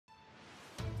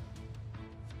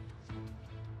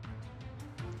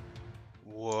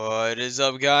What is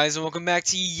up, guys, and welcome back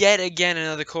to yet again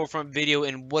another Cold Front video.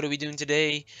 And what are we doing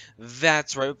today?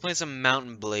 That's right, we're playing some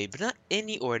Mountain Blade, but not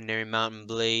any ordinary Mountain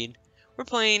Blade. We're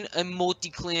playing a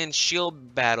multi-clan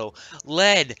shield battle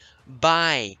led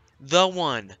by the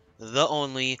one, the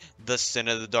only, the Sin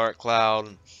of the Dark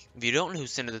Cloud. If you don't know who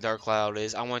Sin of the Dark Cloud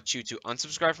is, I want you to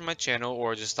unsubscribe from my channel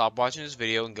or just stop watching this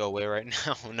video and go away right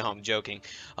now. No, I'm joking.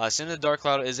 Sin of the Dark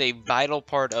Cloud is a vital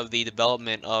part of the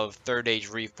development of Third Age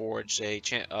Reforged,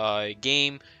 a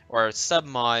game or a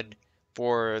sub-mod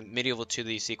for Medieval 2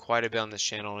 that you see quite a bit on this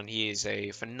channel, and he is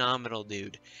a phenomenal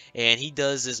dude. And he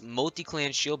does this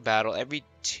multi-clan shield battle every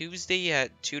Tuesday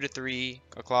at 2 to 3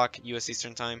 o'clock US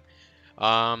Eastern Time.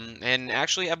 And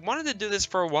actually, I've wanted to do this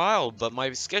for a while, but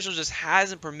my schedule just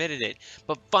hasn't permitted it.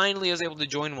 But finally, I was able to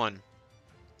join one.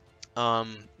 No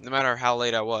matter how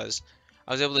late I was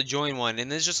able to join one,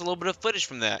 and there's just a little bit of footage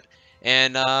from that.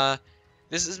 And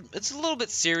it's a little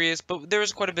bit serious, but there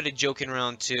was quite a bit of joking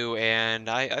around too. And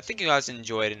I think you guys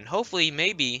enjoyed it, and hopefully,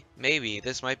 maybe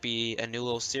this might be a new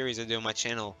little series I do on my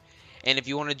channel. And if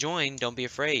you want to join, don't be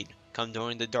afraid. Come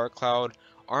join the Dark Cloud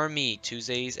Army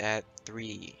Tuesdays at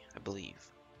 3. I believe.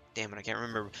 Damn it, I can't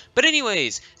remember. But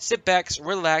anyways, sit back,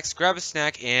 relax, grab a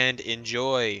snack, and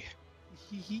enjoy.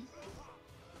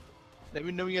 Let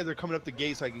me know when you guys are coming up the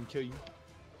gate so I can kill you.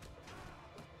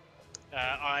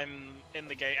 I'm in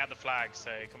the gate at the flag, so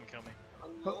come and kill me.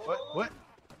 What?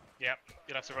 Yep,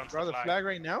 you'll have to run to Draw the the flag. flag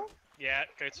right now? Yeah,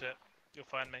 go to it. You'll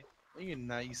find me. You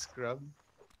nice scrub.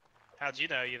 How do you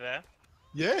know you're there?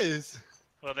 Yes.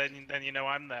 Well, then you know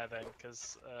I'm there then,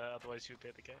 because otherwise you'd be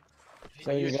at the gate.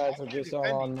 So you guys are just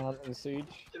all on Mountain Siege?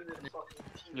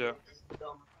 Yeah.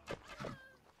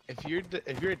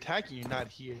 If you're attacking, you're not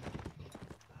here.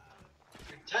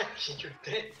 You're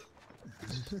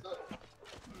dead.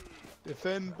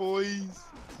 Defend, boys.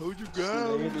 Hold your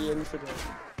ground.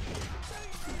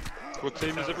 What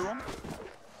team is everyone?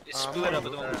 It's split up.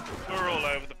 We're all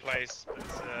over the place,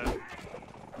 but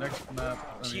Next map.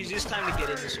 Use this time to get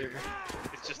in the server.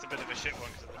 it's just a bit of a shit one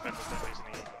because the defenders don't lose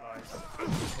any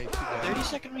lives. Hey, too bad.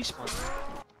 30-second respawn.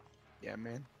 Yeah,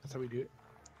 man. That's how we do it.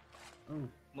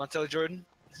 Want to tell Jordan?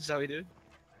 This is how we do it.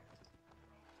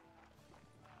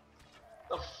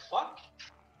 The fuck?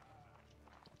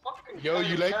 Yo,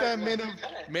 you like that,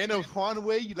 man of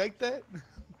Hanway? You like that?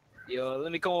 Yo,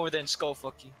 let me come over there and skull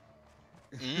fuck you.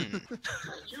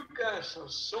 You guys are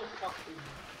so fucking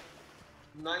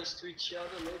nice to each other.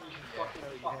 Maybe you should fucking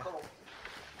fuck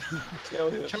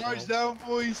off. Charge down,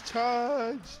 boys.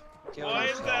 Charge. Why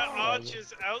is there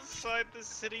archers outside the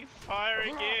city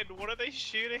firing in? What are they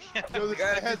shooting at? Yo, You this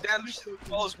guy gotta has do damage to the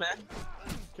walls, man.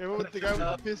 Careful with the guy with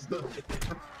the pistol.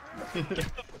 Get the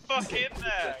fuck in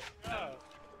there! Oh.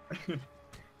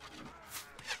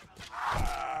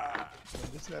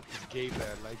 This map is gay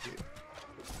bad, I like it.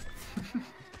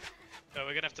 No,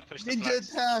 we're gonna have to push the Ninja flags.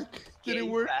 attack! Did it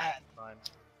work? Fine.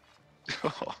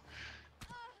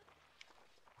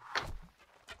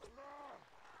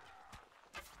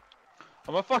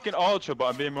 I'm a fucking archer, but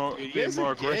I'm being more guys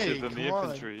are aggressive gay, than the come on.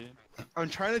 infantry. I'm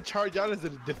trying to charge out as a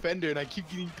defender and I keep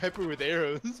getting peppered with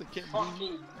arrows. I can't move.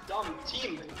 Fucking dumb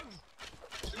team.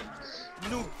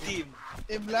 Noob team.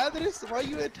 Imladris, why are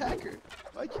you an attacker?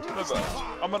 Why'd you do No, this? but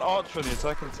I'm an archer on the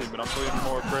attacking team, and I'm being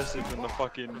more aggressive than the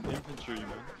fucking infantry,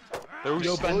 man. They're all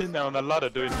Yo, standing there on the ladder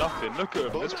doing nothing. Look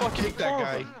at them. Let's fucking Kick that kill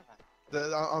guy.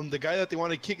 them. The guy that they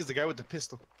want to kick is the guy with the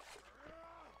pistol.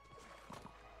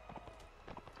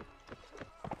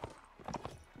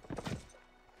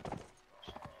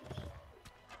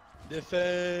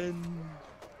 Defend.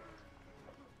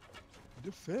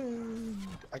 Defend.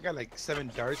 I got like 7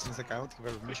 darts and it's like I don't think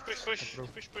I've ever Push, missed. push, push,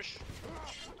 push, push.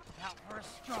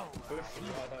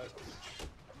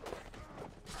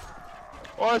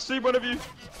 Oh, I see one of you.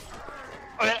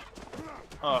 Oh, yeah.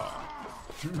 Oh.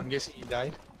 I'm guessing you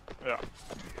died. Yeah.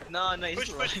 No, he's Push,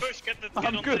 alive. push, push, get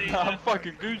I'm on good the, now. I'm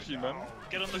fucking Gucci, man.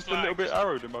 get on the Just a flag. little bit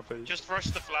arrowed in my face. Just rush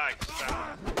the flag.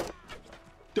 Stand.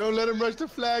 Don't let him rush the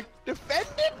flag. Defend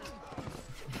it.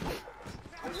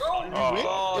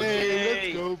 Oh.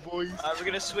 Hey, let's go, boys. We're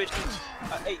gonna switch.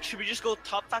 Hey, should we just go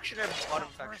top faction or bottom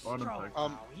faction? Bottom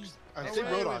faction. I say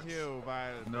Rodox.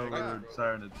 No, we're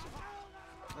Sirenids.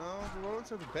 No, the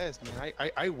Rodox are the best, man.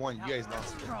 I won. You guys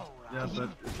lost. Yeah, but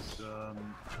it's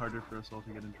harder for us all to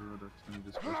get into Rodux than it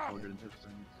is for us to all get into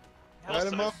Sirenids.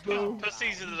 Light him up, bro.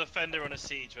 Pussies are the defender on a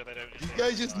siege where they don't. These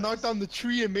guys just knocked down the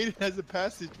tree and made it as a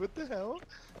passage. What the hell?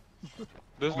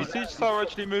 Does the siege tower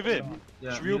actually move in?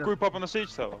 Yeah, Should we all group up on the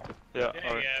siege tower? Yeah. Yeah,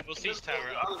 Alright. yeah, we'll siege tower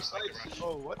it up.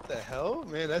 Oh, what the hell?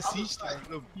 Man, that siege time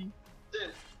is OP.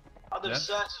 Other Yeah?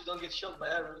 sides, you don't get shot by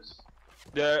arrows.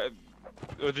 Yeah.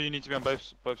 Or do you need to be on both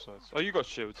sides? Oh, you got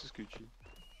shields. It's Gucci.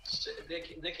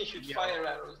 They can shoot fire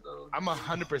arrows though. I'm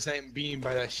 100% being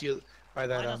by that shield, by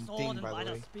that thing, by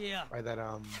the way, spear. by that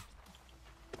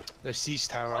the siege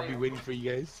tower. I'll be waiting for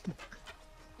you guys.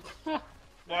 Why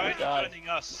are you joining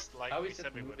us? Like How we is said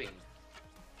it we would. moving?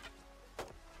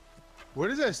 Where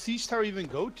does that siege tower even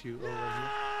go to? Oh, right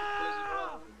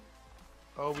here.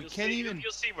 Oh, we can't even.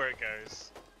 You'll see where it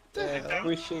goes. Yeah,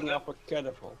 pushing up a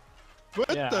catapult.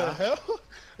 What Yeah. the hell?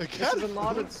 A This is a catapult?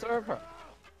 modded server.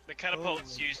 The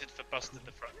catapults use it for busting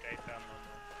the front gate down.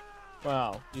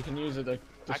 Well, you can use it to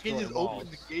I can destroy just walls.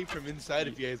 open the gate from inside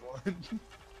if you guys want.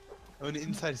 I'm an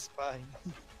inside spy.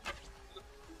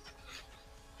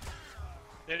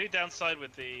 The only downside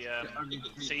with the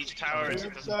siege tower is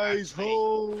it doesn't Guys, actually,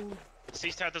 hold. the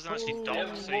siege tower doesn't actually We dock,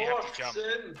 have so you have to jump.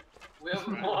 Sin. We have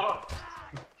more.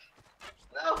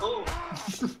 No.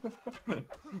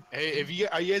 Hey, if you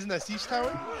are you guys in that siege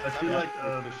tower? I feel like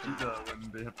Vegeta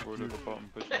when they have to Go to the bottom.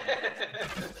 Push.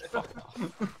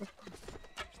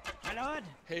 My lord.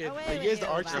 Hey, away are you with guys the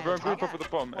you, archers? man. Everyone group up at the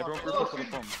bottom. Everyone group up at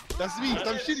the bottom. That's me.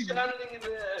 Stop shooting me. Standing in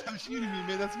there. Stop shooting me,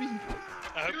 man. That's me.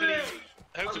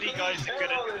 Hopefully you guys are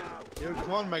good at Yo,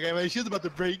 come on, my guy. My shield's about to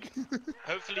break.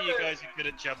 hopefully you guys are good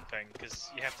at jumping because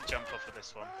you have to jump off of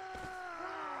this one.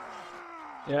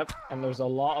 Yep, and there's a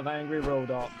lot of angry road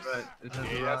dogs. Right, it has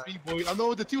Yeah, that's me, boy. I'm the one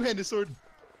with the two-handed sword.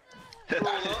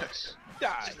 Rolex.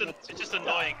 Die. It's just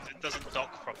annoying because it doesn't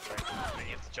dock properly. And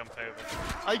you have to jump over.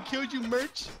 I killed you,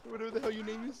 Merch. Whatever the hell your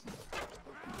name is.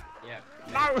 Yeah.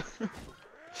 No!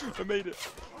 I made it.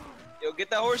 Yo,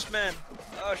 get that horseman.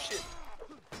 Oh shit.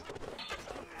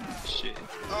 Shit.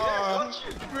 Oh,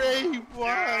 brave one.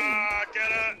 Ah, get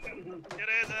it! Get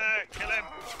in there! Kill him!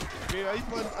 Man,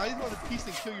 I just want to peace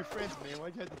and kill your friends, man.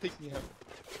 Why'd you have to take me out?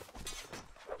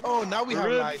 Oh, now we have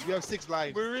We're in. lives. We have 6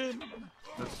 lives. We're in.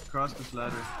 Let's cross this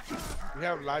ladder. We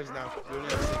have lives now. We only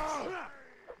have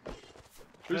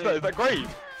Who's that? Is that Grave?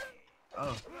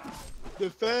 Oh, 6.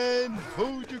 Defend.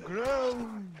 Hold your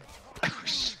ground. Oh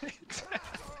shit.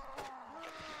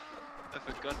 I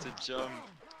forgot to jump.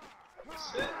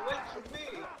 Sin, wait for me.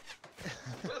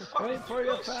 Where the fuck Wait did for you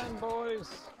your go, fan, Sin? boys.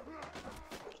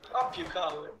 Up, you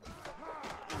coward.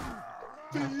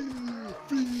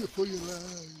 Flee for your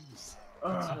lives.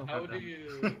 How do you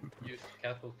use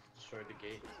catapult to destroy the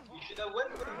gate? You should have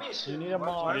went with me, You Sin. need a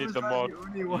mod. You need the mod.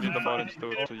 You need the mod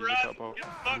installed to use the catapult. Get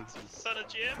fucked, son of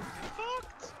Jim! Get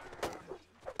fucked!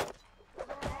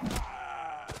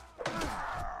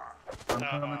 I'm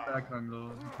coming back,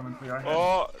 Hunglo. I'm coming for your head.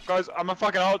 Oh, guys, I'm a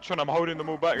fucking Ultron. I'm holding them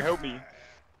all back. Help me.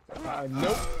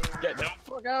 Nope. Get the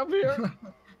fuck out of here.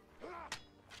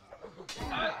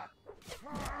 I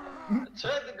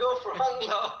tried to go for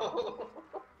Hanglo.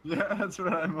 Yeah, that's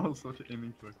what I'm also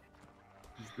aiming for.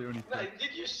 It's the only thing. Like,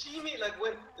 did you see me like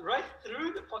went right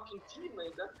through the fucking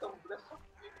teammate? That come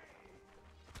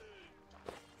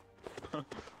left.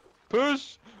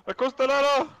 Push! Across the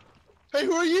ladder! Hey,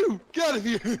 who are you? Get out of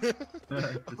here.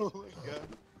 Yeah, Oh my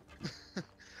god.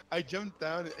 I jumped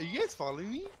down. Are you guys following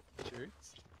me?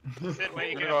 Jerks. Sid, where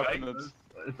you We're going, not mate? in it.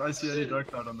 If I see any dark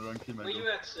cloud on the wrong team, I Where you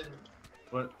go. at, Sin?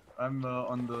 What? I'm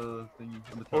on the thingy,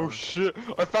 on the tower. Oh shit!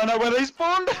 I found out where they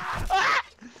spawned! Ah!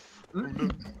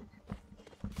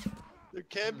 They're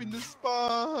camping the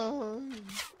spawn.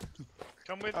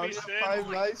 Come with I me, have Sid. 5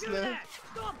 lives Do left. that.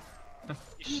 Stop.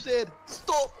 You dead.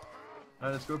 Stop.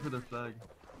 Alright, let's go for the flag.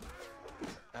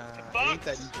 It ain't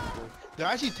that easy, boy. They're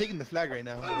actually taking the flag right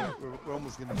now. We're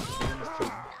almost gonna. We're almost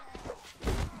killing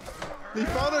them. They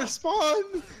found our spawn.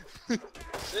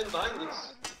 Sin behind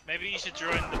us. Maybe you should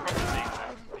join the proper team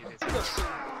then. No, Sin.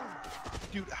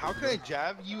 Dude, how can I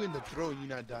jab you in the throw and you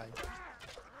not die?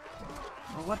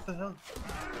 Oh, what the hell?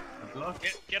 I blocked.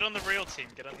 Get on the real team.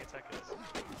 Get on the attackers.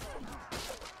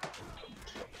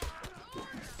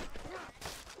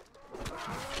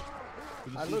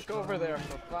 I look over there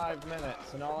for 5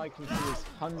 minutes and all I can see is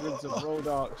hundreds of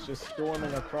Rodoks just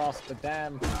storming across the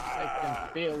damn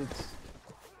freaking fields.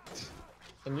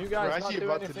 Can you We're guys not actually do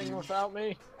about to anything leave. without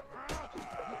me?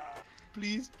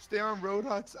 Please stay on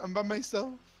Roadhogs. I'm by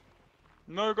myself.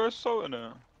 No, go salt in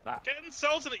it. Get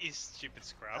insulted at you stupid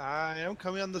scrub. I am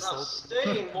coming on the Now salt.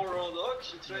 stay in Moro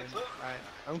Dogs, you traitor.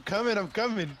 I'm coming. I'm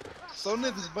coming.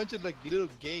 Solnit is a bunch of like little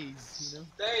gays, you know.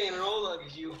 Stay in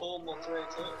Rolex, you homo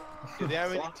traitor. Do they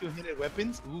have any two-handed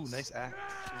weapons? Ooh, nice axe.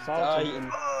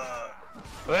 Sultanate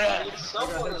I need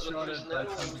someone I as a got person, shot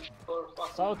at everyone for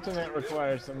fucking Sultanate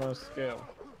requires the most skill.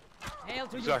 Hail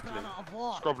to Exactly. the planet of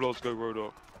war. Scrub Lords go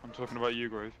Roadhog. I'm talking about you,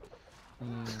 Grave.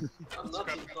 I'm not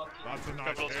in fucking. That's a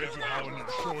nice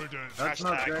That's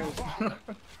not Hashtag.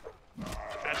 great.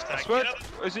 Hashtag. Swear, Get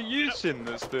up. is it you, Sin,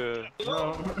 that's the...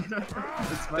 No.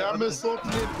 It's my Damn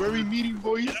assaulting it. Where are we meeting,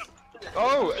 boys?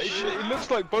 Oh, it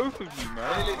looks like both of you,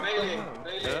 man. Melee,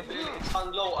 Yeah. it's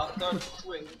hung low at third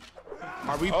swing.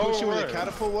 Are we Oh, pushing where the right.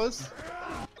 catapult was?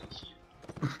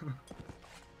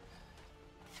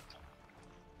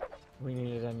 We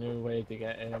needed a new way to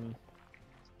get in.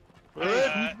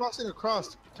 Who's crossing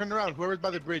across? Turn around. Whoever's by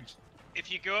the bridge.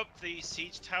 If you go up the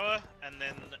siege tower and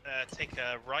then take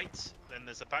a right, then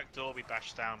there's a back door we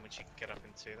bash down, which you can get up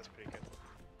into. That's pretty good.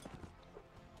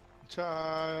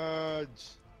 Charge.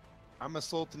 I'm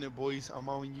assaulting it, boys. I'm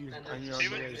on you. And I'm then on see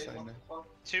the what- other side now.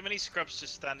 Too many scrubs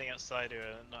just standing outside who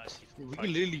are not actually. Yeah, we can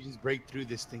fighting. literally just break through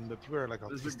this thing, but people are like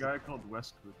There's a autistic. guy called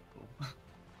Westwood.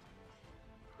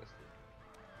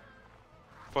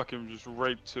 Fucking just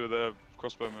raped two of their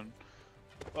crossbowmen.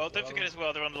 Well, don't forget as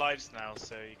well, they're on lives now,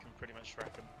 so you can pretty much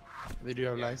wreck them. They do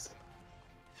have lives.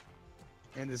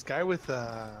 And this guy with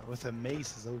a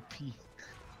mace is OP.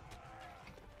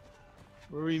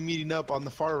 Where are we meeting up? On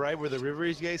the far right where the river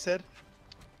is, you guys said?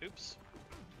 Oops.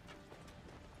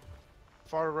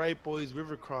 Far right, boys,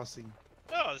 river crossing.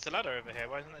 Oh, there's a ladder over here.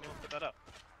 Why hasn't anyone put that up?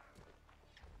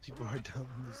 People are dumb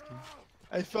in this game.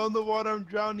 I found the water, I'm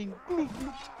drowning.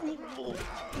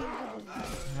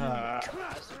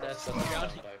 That's a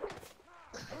drowning.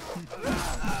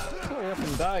 Hurry up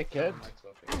and die, kid.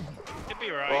 Could be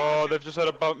right. Oh, they've just had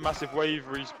a massive wave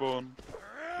respawn.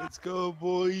 Let's go,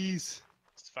 boys.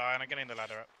 It's fine. I'm getting the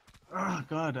ladder up. Oh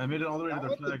god, I made it all the way to I the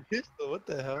want the flag. pistol, what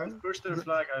the hell? I pushed their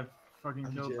flag, I fucking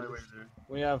I'm killed my jealous. way there.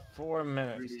 We have 4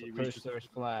 minutes to We push should their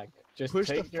flag. Just push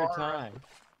the take your far right. time.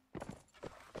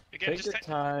 Again, Take just your take.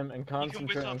 time and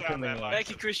concentrate whistle on down killing that them. line. Thank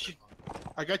you, Christian.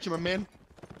 I got you, my man.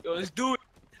 Yo, let's do it.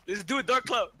 Let's do it, Dark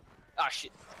Cloud. Ah,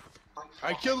 shit.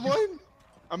 I killed one.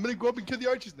 I'm gonna go up and kill the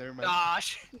archers. Never mind. Ah,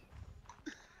 shit.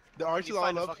 The archers You all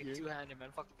find a up fucking here. two-handed, man.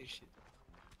 Fuck this shit.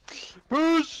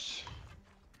 Push!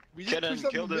 We just Get him, pushed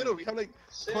up kill in the them. middle. We have like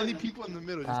 20 people in the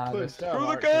middle. Just Ah, push. there's still Through the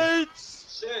archers. gates!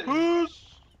 Sin, Push!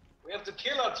 we have to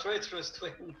kill our traitorous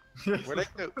twin. We're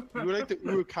like the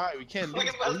Urukai. We can't We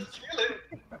lose. must boys. kill him.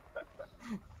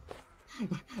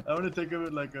 I want to take of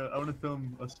it like I want to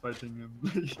film us fighting him.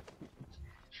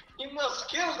 You must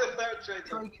kill the third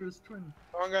traitor. Traitorous twin.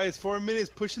 Come on, guys. 4 minutes.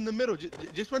 Push in the middle.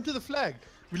 Just run to the flag.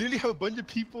 We literally have a bunch of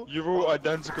people. You're all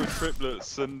identical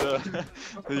triplets, and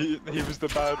he was the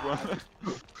bad one.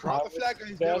 We're on the flag,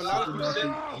 guys. We have a lot of Who said,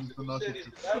 I'm who not said it.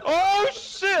 it's bad? Oh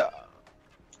shit!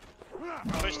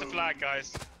 Push the flag,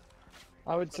 guys.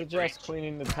 I would suggest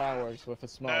cleaning the towers with a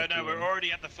small No, team. we're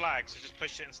already at the flag, so just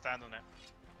push it and stand on it.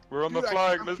 We're on the Dude,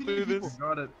 flag, I'm let's killing do people. this.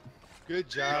 Got it. Good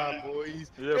job,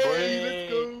 boys. Yeah, Hey,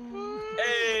 boy. let's go.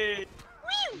 Hey!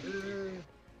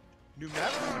 New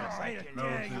map. No,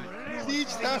 Siege I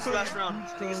think it's the last tower. round. I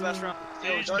think it's the last round. Yo,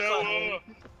 Siege Dark Cloud. tower!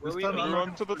 Where we This time meet? I'm We're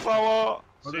on to the tower!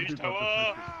 other Siege people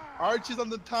have to tower! Archers on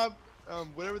the top.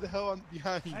 Whatever the hell on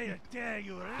behind. Nah,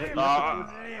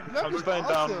 That I'm was staying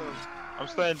down. awesome. I'm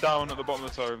staying down at the bottom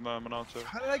of the tower, no, I'm an archer.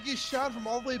 How did I get shot from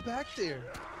all the way back there?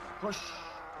 push,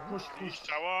 push, push. Siege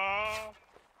tower!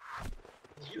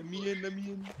 Let me in.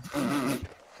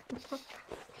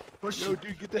 Push. Yo,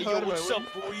 dude, get the Hey, hell yo, out of my what's way.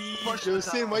 up, boy? Yo,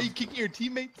 Sin, why you kicking your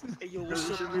teammates? Hey, yo, what's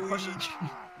up, boy? Come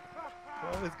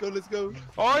on, let's go.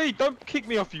 Oi, don't kick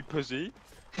me off, you pussy!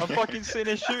 I'm fucking sitting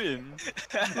here shooting.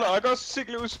 Look, I got a sick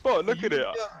little spot, look at it.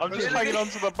 I'm just hanging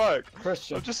onto the back.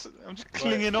 Christian, I'm just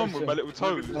clinging on with my little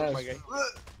toes. yes.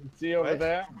 See over What?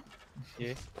 there?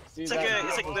 Yeah. See It's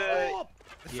that? like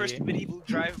the first medieval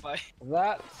drive-by.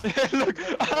 That Look,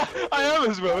 I am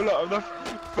as well. Look, I'm the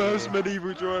first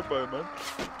medieval drive-by, man.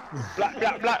 Black,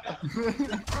 black, black.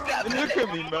 Look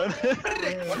at me, man.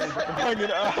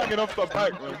 hanging off the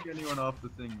back, man. Take anyone off the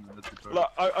thing. That's the card. Like,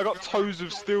 I got toes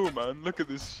of steel, man. Look at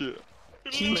this shit.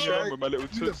 King Clinging Shark. on with my little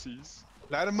tootsies.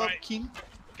 Light him up, Right. King.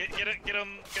 Get on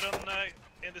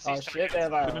in the oh siege shit, tower.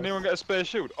 there Did anyone get a spare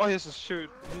shield? Oh, yes, a shield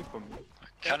here for me.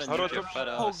 Yeah, How do I drop?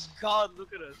 Oh god,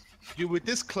 look at us. Dude, with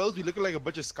this clothes, we look like a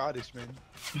bunch of Scottish, man.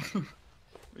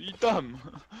 Are you dumb?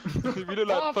 we look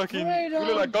like Oh, fucking. We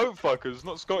look like goat fuckers,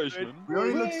 not Scottish, man. We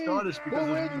only look Scottish because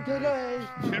of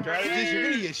Strategist, you're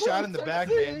gonna get shot in the back,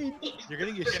 man. You're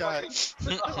gonna get shot.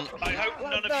 I hope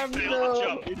none of you fail the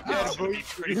jump. Yeah, That's bro. gonna be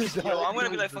pretty. Yo, I'm gonna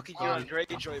be like fucking Euron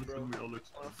Greyjoy, bro. We all look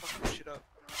I wanna fuck this shit up.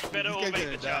 You better all These guys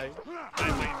make the gonna jump.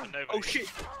 I'm waiting for nobody. Oh shit!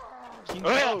 King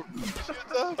Oh. out.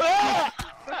 Ah!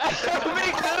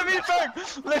 Let me back!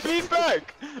 Let me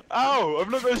back! Ow! I've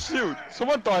not got a shield.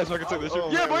 Someone die so I can take the shield.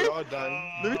 Oh, Yeah, man, boy! we're all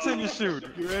dying. Let me take your shield.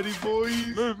 You ready, boys?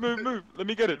 Move, move, move. Let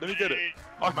me get it. Let me get it.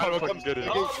 I can't fucking get it.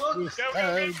 Oh, look. Go,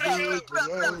 go, go,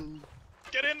 go, go.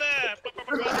 Get in there!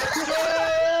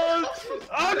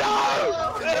 Oh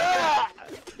no!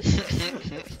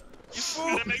 You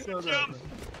fool! Gotta make the jump!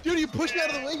 Dude, you pushed me out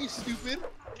of the way, you stupid!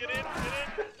 Get in!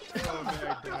 Oh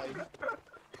man, I died.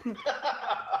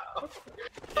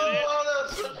 Oh,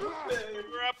 that's such a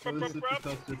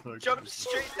pain. Jump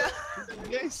straight down.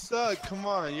 You guys suck, come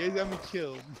on, you guys got me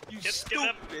killed. You Get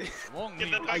stupid.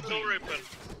 the back door open.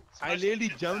 I literally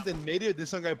jumped and made it, then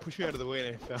some guy pushed me out of the way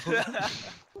and I fell.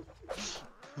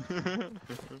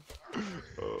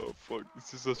 Oh fuck,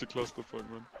 this is such a clusterfuck,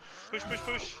 man. Push, push,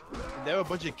 push. And there were a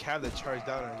bunch of cab that charged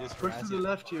out and I just Push to harassed the it.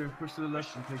 left here. Push to the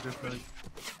left and take their flag.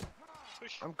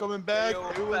 Push. I'm coming back, Yo,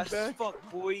 everyone's fast as back.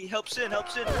 fuck, boy. Helps in,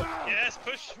 helps in. Yes,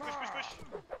 push, push, push, push.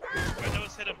 Wait, no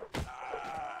one's hit him.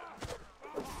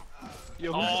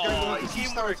 Yo, who's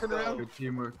this guy going to the teamwork, turn around? Good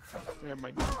teamwork. Yeah,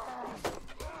 my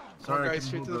Sorry, I guys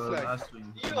straight couldn't to hold the the flag. last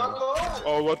wing. You alone?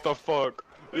 Oh, what the fuck?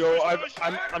 Yo,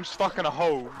 I'm stuck in a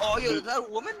hole. Oh, yo, is that a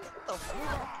woman? What the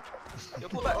fuck? Yo,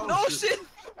 pull back. No, shit!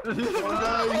 Oh,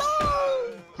 nice.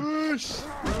 Push!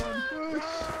 Push!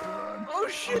 Oh,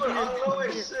 shit! Look, I know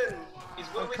it's sin. He's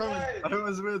I'm with me, coming. guys. I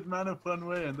was with Man of Fun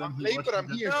Way and then I'm he late, watched but I'm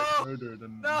me here. get No. murdered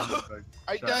and No. he was like,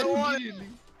 I shot. died on. immediately.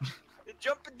 You're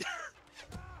jumping down.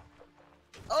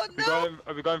 Oh,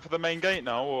 Are we going for the main gate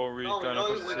now, or are we No, going we're across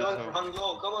going, the we're siege going tower? for hang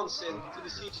low. Come on, Sin, to the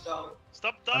siege tower.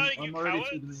 Stop dying, I'm you already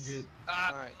through the cowards! main gate.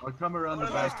 Alright. I'll come around the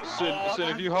What back. am Sin,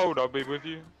 if you hold, I'll be with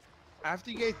you.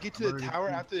 After you guys get to the Already tower,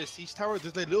 through. after the siege tower,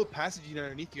 there's like a little passage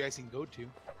underneath you guys can go to.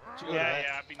 Yeah, yeah,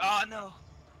 I've been. Oh, no.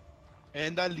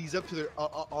 And that leads up to the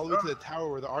all the way to the tower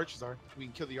where the archers are. We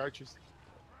can kill the archers.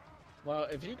 Well,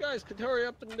 if you guys could hurry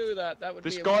up and do that, that would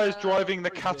This be guy is well driving the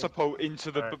appreciated. catapult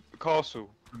into the Alright. castle.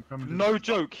 I'm coming to No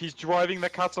joke, he's driving the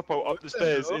catapult up the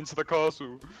stairs hell? into the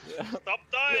castle. Stop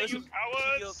dying, Yo, you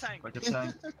Your cowards! tank. like a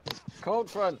tank. Cold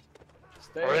front.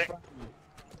 Stay Alright. in front of me.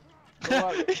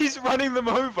 Go up. He's running them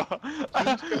over.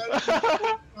 Let's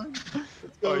Oh,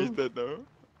 go. he's dead now.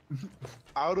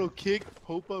 Auto kick,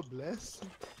 Popa bless.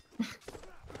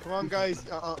 Come on, guys.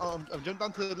 Jump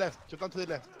down to the left. Jump down to the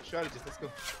left. Strategist, let's go.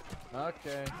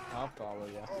 Okay, I'll follow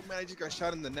you. Oh man, I just got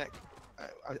shot in the neck.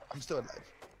 I'm still alive.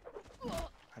 Alright,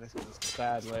 let's go.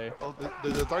 Sadly. Oh,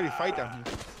 there's already a fight down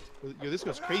here. Yo, this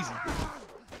goes crazy.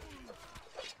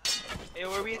 Hey,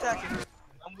 where are we attacking?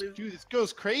 I'm with Dude, this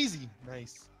goes crazy.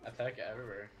 Nice. Attack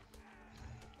everywhere.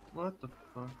 What the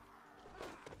fuck?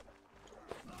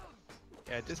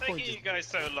 Yeah, at this It's point, taking just, you guys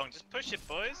so long. Just push it,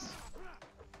 boys.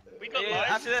 We got Yeah,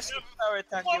 lives. after that tower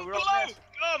attack, One yo, we're all bloke! next.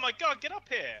 Oh my god, get up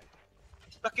here!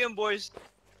 Stuck in, boys.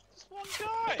 Just one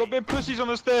guy! Stop being pussies on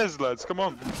the stairs, lads. Come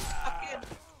on. Stuck in.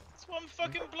 It's one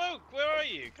fucking bloke. Where are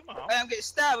you? Come on. Hey, I'm getting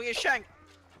stabbed. I'm getting shanked.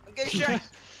 I'm getting shanked.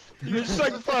 You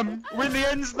sank, fam. We're in the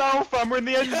ends now, fam. We're in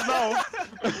the ends now.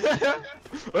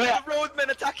 The roadmen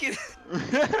attacking.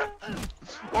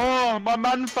 Oh, my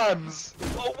man fams.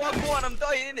 Oh, one more and I'm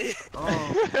dying, innit?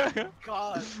 Oh,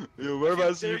 God. Yo,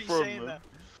 whereabouts are you Dirty from, saying man?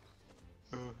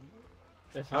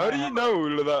 If How I do you had- know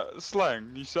all of that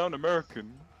slang? You sound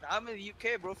American. I'm in the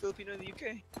UK, bro. Filipino in the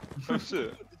UK. Oh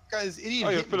shit. this guy's idiot. Oh,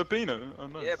 you're hit me. Filipino. Oh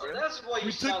no. Yeah, bro. That's why you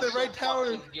We took sound the so right tower.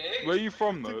 fucking gay. Where are you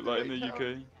from though? Took the Like in the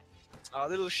right UK? A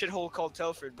little shithole called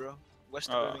Telford, bro. West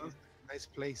of Oh. Birmingham. Nice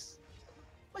place.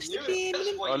 West You- of that's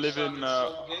Birmingham. why I you live in, sounded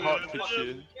so gay. Hertfordshire.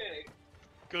 Okay.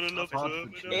 Gotta love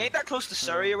Hertfordshire. it. Hey, ain't that close to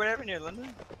Surrey or whatever near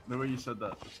London? the way you said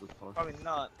that was so posh. Probably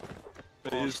not.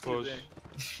 It is posh.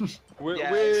 stupid. We're,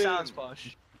 Yeah, we're, it sounds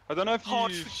posh. I don't know if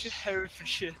Hertfordshire, you've.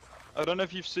 Herefordshire. I don't know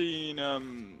if you've seen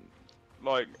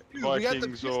like Dude, we got the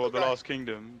Vikings pistol or the guy. Last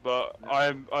Kingdom, but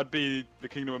I'd be the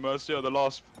Kingdom of Mercia, the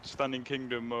last standing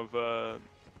kingdom of the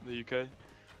UK.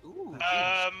 Ooh.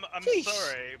 I'm Jeez.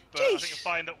 sorry, but I think Jeez. you'll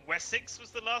find that Wessex was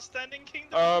the last standing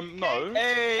kingdom. No.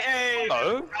 Hey, hey!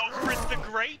 No. Alfred the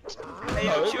Great. Hey,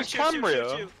 No, yo, it shoot, was shoot, shoot, Cambria.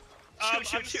 shoot, shoot. I'm Shoot,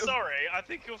 shoot, shoot. sorry. I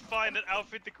think you'll find that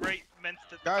Alfred the Great meant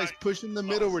that. Guys, that- push in the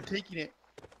middle. We're taking it.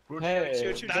 Hey,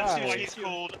 Shoot, shoot, That's shoot, why shoot, he's shoot.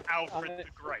 called Alfred I- the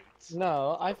Great.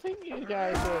 No, I think you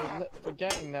guys are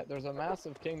forgetting that there's a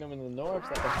massive kingdom in the north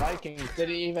that the Vikings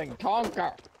didn't even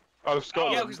conquer. Oh, Yeah,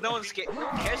 Scotland. because no one cares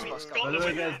about Scotland. Scotland, By the way,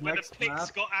 when, guys, when the next pigs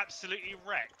map- got absolutely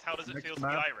wrecked, how does it Next feel to be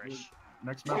map Irish?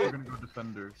 Next map we're gonna go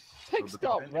defenders. So Pigs the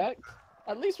got defenders- wrecked.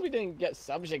 At least we didn't get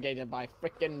subjugated by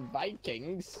frickin'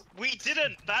 Vikings. We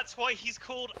didn't. That's why he's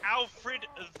called Alfred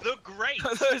the Great.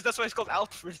 That's why it's called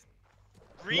Alfred.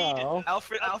 Read No.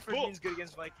 Alfred A Alfred book. means good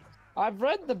against Vikings. I've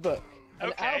read the book.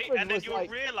 And Okay, Alfred and then was you'll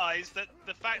like, realise that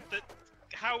the fact that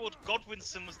Harold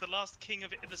Godwinson was the last king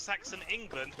of the Saxon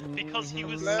England because he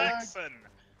was Mhm. Saxon.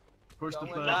 Push the I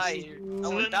wanna flag. die here. I So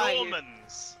wanna the die here.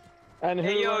 Normans. And who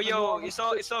Hey, yo, are the yo, ones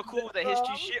it's so cool with the history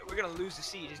from? shit. We're gonna lose the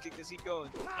siege. Just get the siege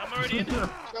going. I'm already in. And who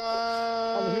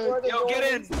are the Yo, get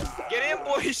in! Normans? Get in,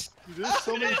 boys! Dude, there's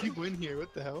so many people in here.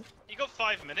 What the hell? You got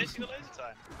 5 minutes. You got loads of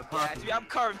time. Yeah, dude, I'm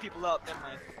carving people up. Never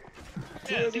mind.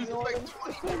 Who Yeah, are the Dude, there's like Normans?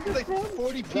 20, like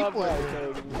 40 people in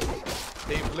here. The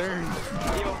They've learned.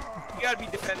 Yo, you gotta be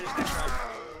defenders next round.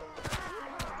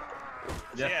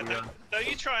 yeah. Don't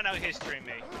you try and out history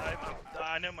me.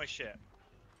 I know my shit.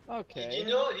 Okay. You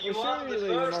know, you Well, are the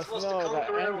surely you first must was the know that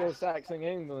conqueror. Anglo-Saxon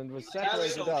England was That's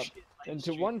separated so up shit, like into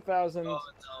street.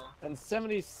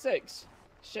 1,076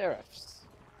 sheriffs.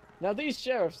 Now these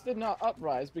sheriffs did not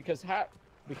uprise because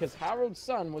Harold's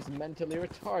son was mentally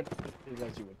retarded,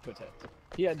 as you would put it.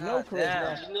 He had no God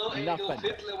damn. charisma, You know, Adolf nothing.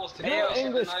 Hitler was the Your first of the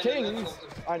English 9/11 kings of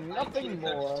the are nothing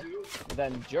more 1932.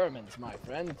 than Germans, my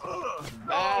friend.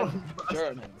 Bad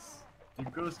Germans. You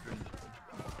ghost range.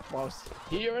 Whilst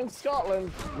here in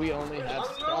Scotland, we only have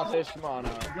Scottish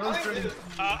monarchs. Ghost range.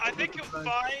 I think you'll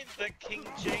find that King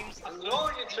James Hello,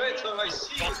 you traitor, I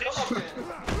see you. Come up here.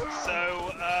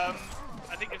 So,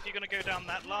 I think if you're gonna go down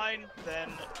that line,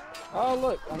 then Oh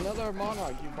look, another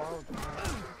monarch you borrowed.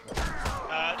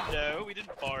 no, we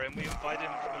didn't borrow him. We invited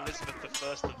him from Elizabeth I,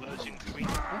 the Virgin Queen,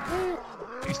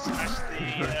 who smashed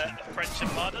the French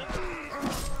Armada,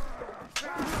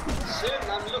 Soon,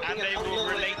 I'm looking and at they how were you're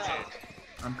related.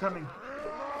 I'm coming.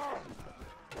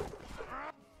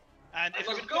 And if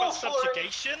Let's we go go on for it.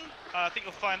 subjugation, I think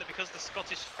you'll find that because the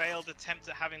Scottish failed attempt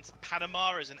at having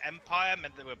Panama as an empire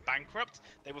meant they were bankrupt,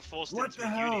 they were forced What into the a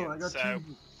hell? union. I got So, two.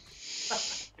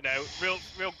 you know,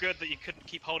 real good that you couldn't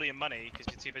keep holding your money because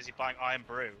you're too busy buying iron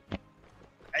brew.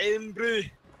 Iron brew.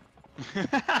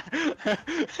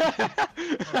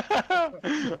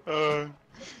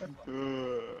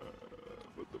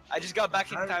 I just got back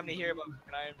in time to hear about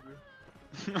fucking Iron Brew.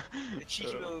 The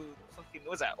cheeky little fucking,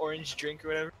 what's that, orange drink or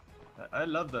whatever? I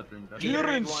love that drink. That's Here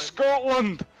in one.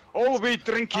 Scotland, all we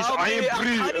drink is Oh, iron baby, I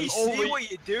brew, can't and see what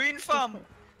you're doing, fam.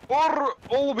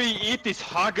 all we eat is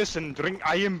haggis and drink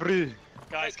iron brew.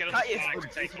 Guys, get on That the is flag, we're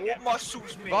taking it. what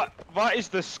muscles, mate. That is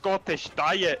the Scottish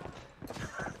diet.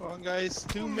 Come on, guys.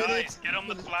 2 Guys, minutes. get on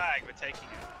the flag, we're taking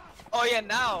it. Oh yeah,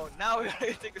 now we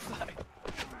gotta take the flag.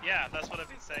 Yeah, that's what I've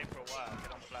been saying for a while,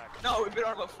 get on the flag. No, we've been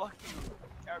on about fucking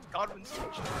Godwin's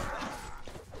station.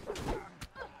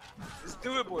 Let's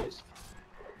do it, boys.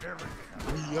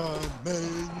 We are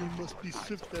men, you must be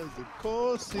swift as the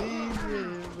coursing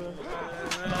river.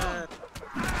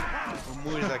 What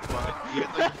movie is that,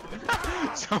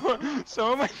 come on?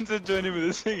 Someone went to join in with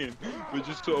the singing, but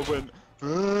just sort of went. He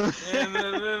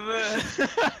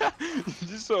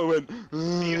just sort of went.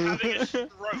 Are you having a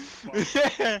stroke?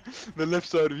 Yeah, the left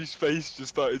side of his face just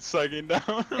started sagging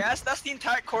down. Yeah, that's the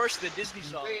entire chorus of the Disney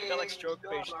song. Got like stroke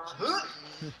patients.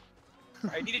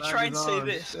 I need to try and say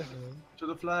this. To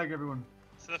the flag, everyone.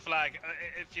 To the flag.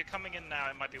 If you're coming in now,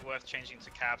 it might be worth changing to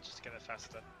cab just to get it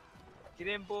faster. Get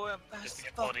in, boy. I'm Just fast to as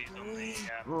get fuck, bodies on the boy.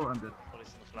 Oh, I'm dead.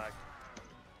 bodies on the flag.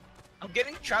 I'm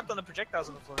getting trapped on the projectiles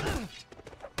on the floor.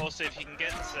 Also, if you can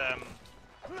get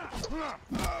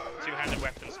two-handed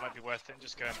weapons, it might be worth it.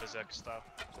 Just going berserker style.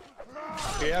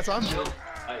 Okay, that's what I'm doing.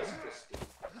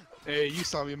 Hey, you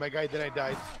saw me, my guy, then I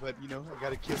died. But, you know, I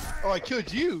gotta kill. Oh, I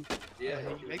killed you! Yeah.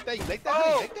 You like that? You like that?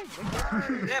 Oh! You like that? You like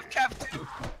that? They have cap too.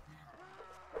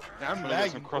 I'm Gonna get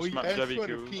lagging. some cross-map boy. Debbie I'm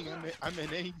kills. ping. I'm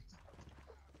an A.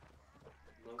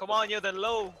 Come on, yo, they're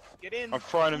low. Get in. I'm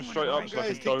frying him straight Come up on, so I guys,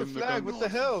 can take the dome the flag. gun. What the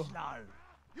hell?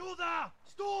 You there!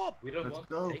 Stop! We don't Let's want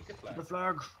go. to take the flag. To the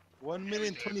flag. 1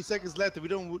 minute 20 seconds left. If we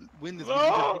don't win this,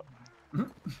 No!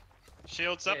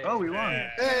 Shields up. Oh, we won. Yeah.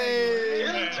 Hey!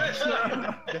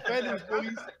 Yeah. Defenders,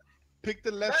 boys. Pick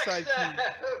the left side, team.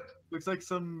 Looks like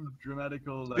some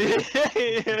dramatical.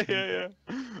 Yeah.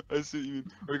 I see what you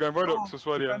mean. Are we going Rodox or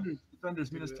Swadia?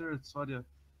 Defenders, Minas Tirith, Swadia.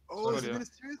 Oh, it's Swadia.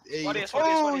 Ministers? Hey, What is-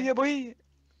 Oh, yeah, boy!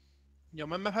 yo,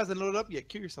 my map hasn't loaded up yet.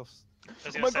 Kill yourselves. I was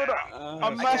Oh gonna my say, god, I'm I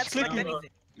can't mass select clicking. anything.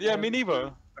 Yeah, me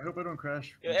neither. I hope I don't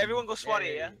crash. Yeah, everyone go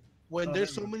Swadia, yeah? When Oh,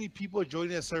 there's never so many people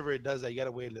joining a server, it does that. You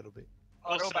gotta wait a little bit.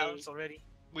 Auto Also- balance already.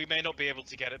 we may not be able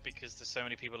to get it because there's so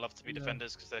many people love to be Yeah.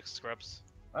 defenders because they're scrubs.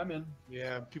 I'm in.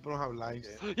 Yeah, people don't have lives.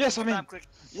 Yes, I'm in. Time click.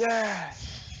 Yeah.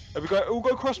 Have we got all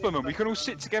go crossbowman? We can all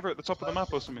sit together at the top of the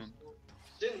map or something.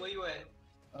 Sin, where you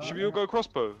at? Should we all go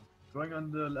crossbow? Going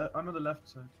on the I'm on the left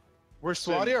side. We're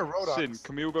Swadia or Rodox? Sin,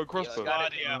 can we all go crossbow?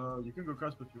 got Swadia. You can go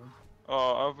crossbow if you want.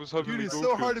 Oh, I was hoping Dude, we it's all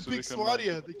so could, hard to so we pick can,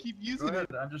 Swadia. They keep Go using ahead.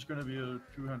 it. I'm just gonna be a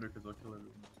 200 because I'll kill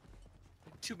everyone.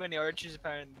 Too many archers,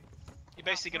 apparently. You're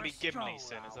basically gonna be Gimli,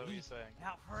 Sin, is that what you're saying?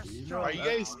 Out for a You stroll. Are you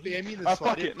guys spamming the Ah,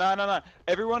 fuck Swadia? it. No.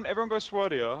 Everyone go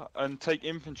Swadia and take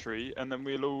infantry, and then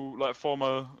we'll all like form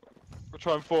a We'll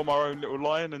try and form our own little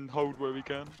line and hold where we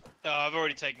can. I've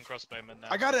already taken crossbowman now.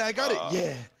 I got it,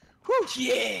 yeah. Whew.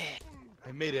 Yeah!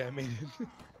 I made it.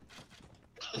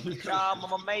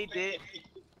 Mama made it.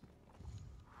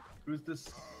 Who's this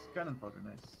cannon fodder?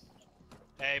 Nice.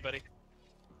 Hey, buddy.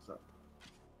 So,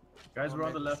 guys, Oh, we're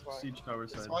on man, the that's left why- siege tower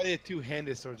That's side. why the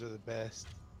two-handed swords are the best.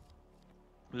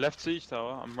 Left siege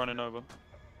tower, I'm running over.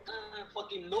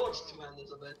 Fucking Nords man is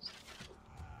the best.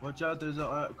 Watch out, there's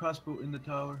a crossbow in the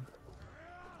tower.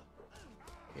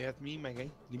 Yeah, it's me, my guy.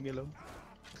 Leave me alone.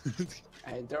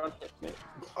 Hey, don't hit me.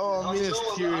 Oh, I mean, it's on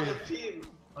the serious. other team.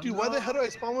 Dude, why the hell do I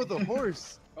spawn with a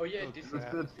horse? Oh yeah, this is.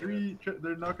 There's the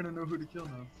they're not gonna know who to kill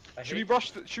now. Should we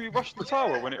rush the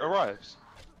tower when it arrives?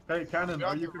 Hey, cannon, We're are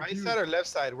on you the right confused? side or left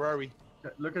side? Where are we?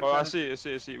 Look at Oh, I cannon.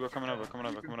 see it. We're coming over.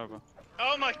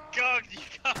 Oh my god, you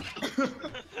can't.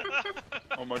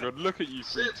 Oh my god, look at you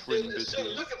three twin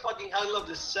bitches. Look at fucking I love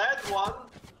the sad one.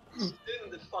 In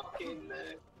the fucking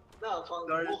no,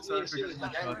 Sorry, both sorry me for and getting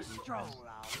like angry. distracted.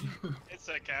 It's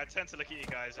okay, I tend to look at you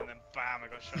guys and then bam, I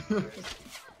got shot in the face.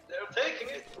 They're taking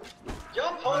it.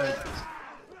 Jump on Right. it.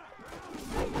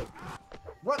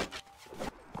 What?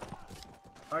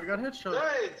 I got headshot.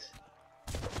 Right.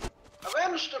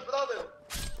 Avenge the brother.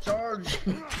 Charge!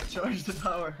 Charge the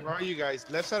tower. Where are you guys?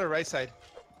 Left side or right side?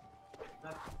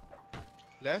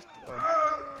 Left?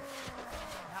 Oh.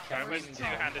 Okay, where's the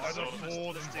two-handed sword?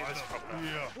 Let's do this properly.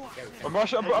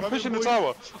 I'm pushing the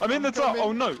tower. I'm in the tower.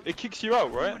 Oh no, it kicks you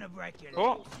out, right?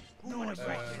 What?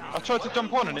 I tried to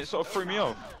jump on and it sort of threw me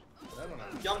off.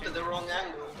 Jumped at the wrong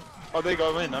angle. Oh, there you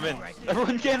go, I'm in.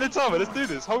 Everyone get in the tower, let's do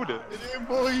this, hold it. Get in,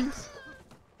 boys!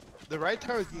 The right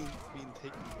tower is being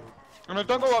taken. Oh, no,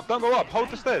 don't go up, hold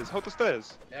the stairs.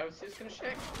 Yeah, I was just gonna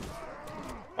check.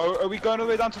 Oh, are we going all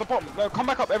the way down to the bottom? No, come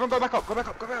back up, everyone go back up.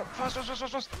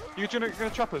 Fast. You're gonna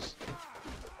trap us.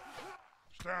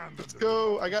 Let's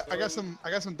go! I got some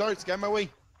darts, get in my way.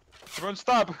 Everyone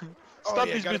stab Oh,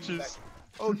 yeah, these got him bitches. back.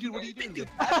 Oh dude, what are you doing?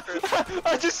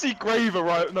 I just see Grave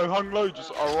hung low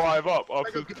just arrive up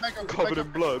after Get back up, covered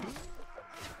in blood.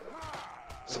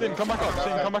 Spin, come back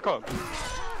up,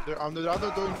 They're on the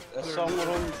other door.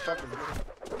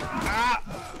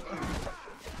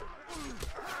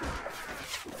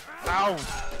 Ow!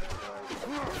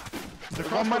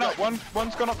 One went up,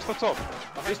 one's gone up to the top.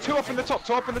 There's two up in the top,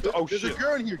 Oh There's shit. a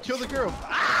girl in here, kill the girl.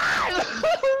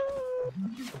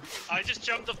 I just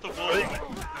jumped off the wall and went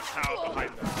in the tower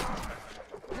behind them.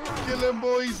 Kill him,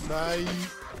 boys.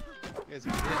 Nice. Yes,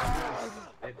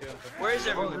 Where is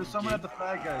Oh, everyone? there's someone at the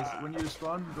flag, guys. When you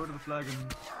spawn, go to the flag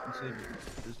and save it.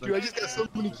 There's dude, I just got so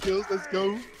many kills. Let's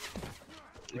go.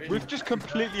 We've just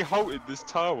completely halted this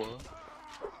tower.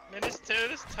 Man, this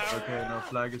tower. Okay, no,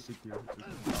 flag is secure.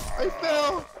 I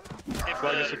fell. If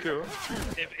Flag is secure.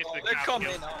 If the They're cap coming.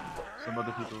 kills, Some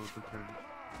other people will take care of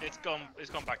it. it's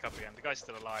gone back up again. The guy's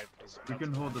still alive. We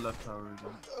can hold the left tower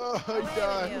again. Oh, I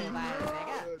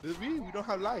died. We don't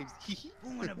have lives.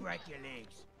 I'm gonna break your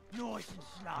legs. Nice and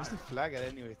Where's slow. the flag at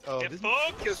anyways? Oh, Get this,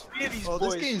 fucked!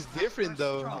 this game's different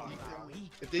though.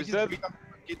 If they Is just there- beat up,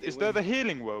 they Is there win. the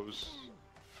healing wells?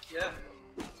 Yeah.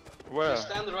 Where? Just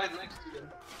stand right next to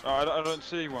them. Oh, I don't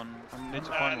see one. I need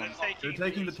to find one. They're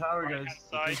taking the tower, guys.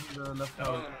 They're Right-hand taking the left No,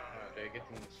 tower. no, they're getting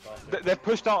started. They've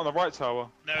pushed out on the right tower.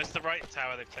 No, it's the right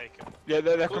tower they've taken. Yeah,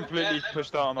 they're Yeah, completely left-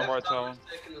 pushed out on the left right tower. is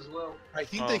taken as well. I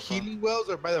think Oh, the okay. healing wells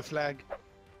are by the flag.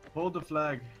 Hold the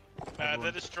flag.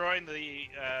 They're destroying the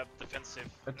defensive.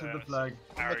 Get to the flag.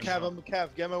 I'm a Irish.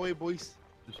 cav. Get my way, boys.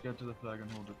 Just get to the flag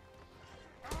and hold it.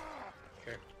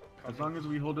 Okay. As long as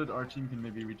we hold it, our team can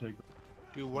maybe retake it.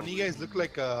 Dude, one of you guys look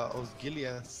like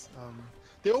Osgilias.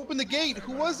 They opened the gate.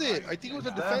 Who was it? I think it was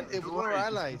a defense. It was one of our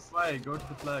allies. Flag, go to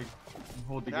the flag. And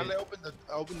hold the Now gate.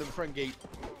 I opened the front gate.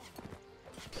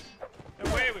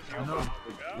 Away with you. I know.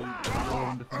 Go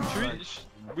and defend the flag.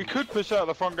 We could push out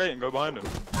the front gate and go behind them.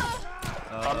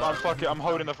 I'm fuck it. I'm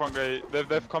holding the front gate.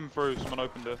 They've come through. Someone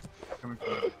opened it. Coming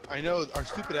through. I know our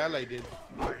stupid ally did.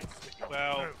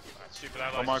 Well, stupid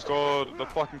allies. Oh my god, the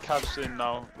fucking cav's in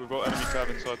now. We've got enemy cav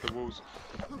inside the walls.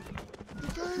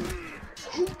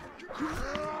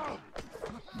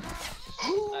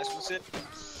 Nice one, Sid.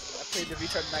 I played the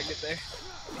retard magnet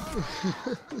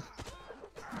there.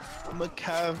 I'm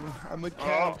a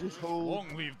cav. Just hold.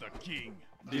 Long live the king.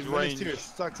 These Menace range. tier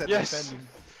sucks at Yes. defending.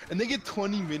 And they get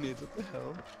 20 minutes. What the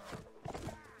hell?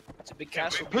 It's a big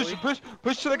castle. Push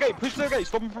to the gate.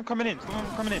 Stop them from coming in. The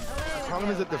problem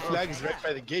is that the flag is right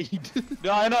by the gate.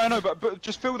 Yeah, I know, but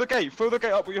just fill the gate. Fill the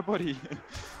gate up with your body.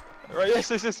 Right,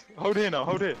 yes. Hold here now.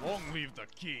 Hold here. Long live the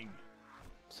king.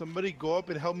 Somebody go up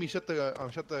and help me shut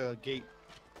the gate.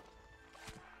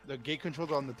 The gate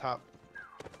controls are on the top.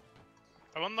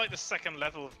 I'm on like the second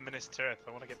level of Minas Tirith.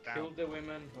 I want to get down. Kill the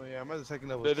women. Oh yeah, I'm at the second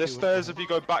level. There's too. stairs if you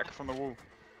go back from the wall.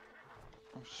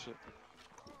 Oh shit.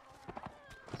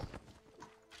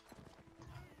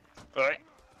 Alright.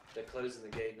 They're closing the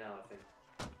gate now, I think.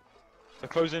 They're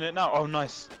closing it now. Oh,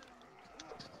 nice.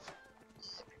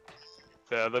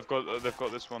 Yeah, they've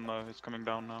got this one though. It's coming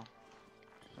down now.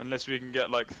 Unless we can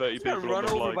get like 30 got people run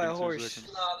on the over flag by in a 2 horse.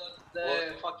 seconds. No,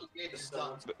 the fucking gate is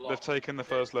done. They've taken the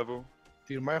first level.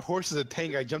 Dude, my horse is a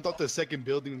tank. I jumped off the second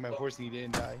building with my horse and he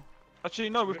didn't die. Actually,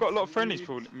 no, we've got a lot of friendlies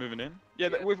moving in. Yeah,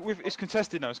 it's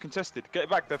contested now. It's contested. Get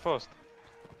back there fast.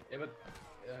 Yeah, but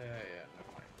yeah,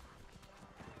 never mind.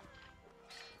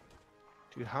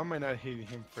 Dude, how am I not hitting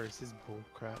him first? This is bull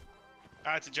crap.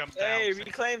 I had to jump down. Hey, so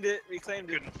reclaimed it. Reclaimed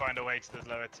it. couldn't find a way to the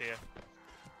lower tier.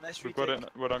 Nice We've retake. got it.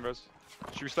 Well done, guys.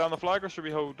 Should we stay on the flag or should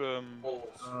we hold? Walls.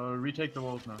 Retake the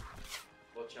walls now.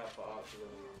 Watch out for archers.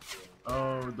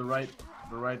 Oh, the right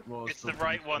wall. is It's the still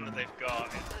right pretty one strong. that they've got.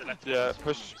 It's the left Yeah, one.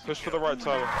 push for the right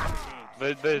tower.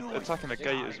 They're attacking the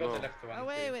gate as Got well. the left one.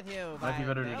 Away too. with you, Might be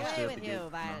better to Away just stay at the with gate. you, No.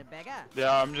 vile beggar.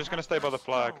 Yeah, I'm just gonna stay by the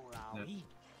flag. Yeah.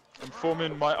 I'm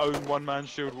forming my own one-man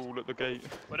shield wall at the gate.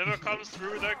 Whatever comes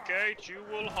through the gate, you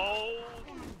will hold.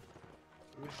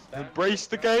 Brace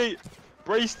the gate!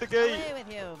 Brace the gate! Away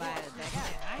with you, vile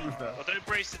beggar. Who's that? Well, don't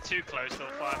brace it too close, they'll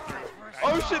fire through.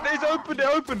 Oh shit, it's open, they're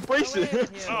open, brace it! Away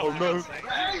with you. Oh no. for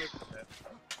God's sake.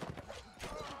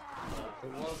 The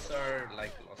walls are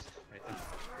like lost, I think.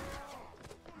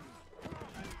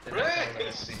 They're not Right. all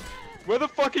empty. Where the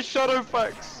fuck is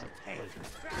Shadowfax?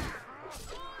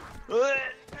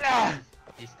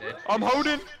 He's dead. I'm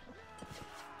holding!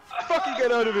 Fucking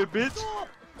get out of here, bitch!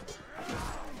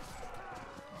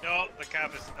 No, the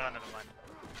cab is. Oh, never mind.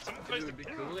 Someone It close the would be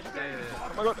gate. cool if they.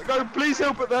 Oh my god, go, please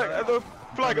help at the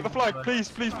flag, please,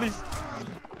 please, please.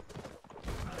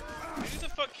 Who the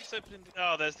fuck keeps opening?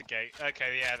 Oh, there's the gate.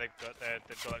 Okay, yeah, they've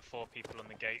got like 4 people on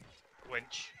the gate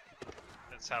winch.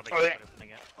 That's how they Oh, keep yeah. opening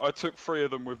it. I took 3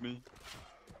 of them with me.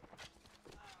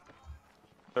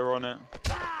 They're on it.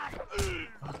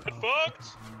 Get fucked!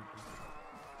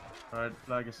 Alright,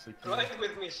 flag is secure. Right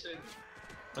with me, Sid.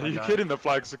 Are you got kidding? The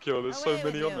flag's secure. There's so Away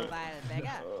many with on you, it. vile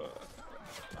beggar.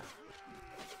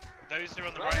 Those who are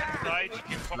on the right hand side, you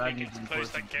can probably Flag get is to in close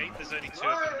person. that gate. There's only 2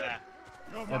 of them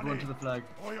there. Everyone to the flag.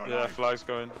 Yeah, flag's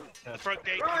going. The front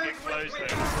gate can get closed though.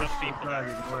 There's enough people Flag,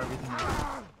 there. ignore everything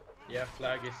else. Yeah,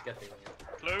 flag is getting.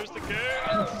 Close the gate!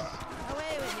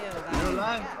 Away with you, You're vile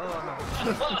alive?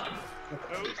 beggar. Oh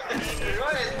Close the gate!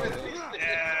 Right with me.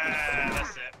 Yeah,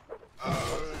 that's it.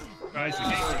 Right, the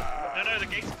gate. No, the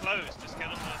gate's closed. Just get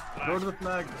on the no. Go to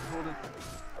flag. the flag. Hold it.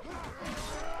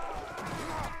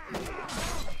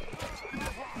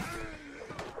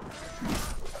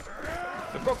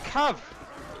 They've got Cav!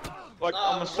 Like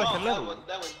on the second wow, level.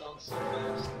 That went down so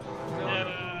fast.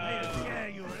 Yeah,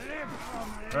 you live from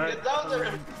Alright. Get down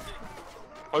there.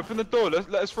 Open the door,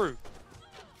 let us through.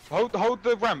 Hold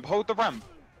the ramp, hold the ramp.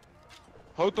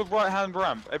 Hold the right hand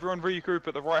ramp. Everyone regroup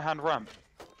at the right hand ramp.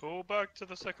 Pull back to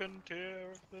the second tier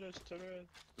of the restaurant.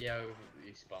 Yeah,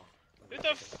 we spawn. Who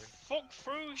the fuck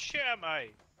threw shit at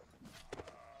me?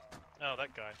 Oh,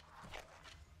 that guy.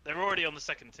 They're already on the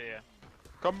second tier.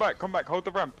 Come back, hold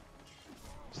the ramp.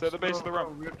 Stay at the base of the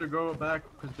ramp. We have to go back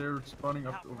because they're spawning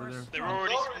up over there. They're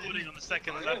already spawning on the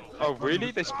second level. Oh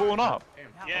really? They spawn up? Yeah,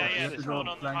 we yeah, have they to spawn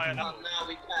go on the higher flanking. level. No,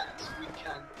 we can't. We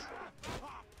can't.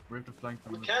 We have to flank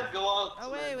them. We can't go out.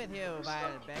 Away man. with you, We're vile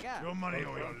stuck. beggar. your money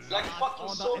or your Like fucking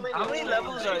so many. How many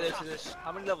levels are there to this?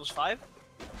 How many levels? 5?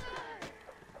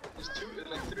 There's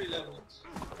 3 levels.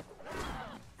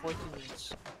 14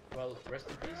 minutes. Well, rest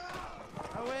in peace.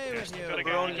 Away with you. You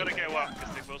vile gotta beggar. go up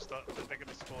because they will start. They're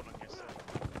gonna spawn on you. So.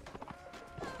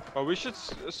 Oh, we should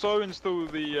so install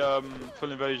the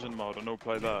full invasion mod and all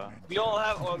play that. We all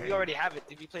have, or we already have it.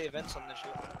 Did we play events on this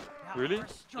shit? Really?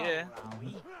 Yeah.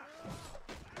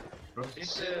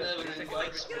 Sid never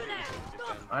invites me.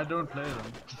 I don't play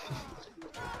them.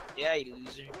 Yeah, you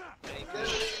loser. Never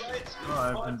invites me. No,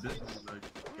 I've been busy,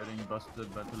 like, getting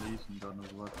busted by police and God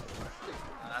knows what.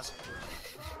 That's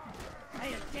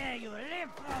I dare you live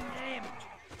from him.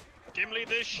 Gimli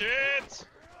this shit!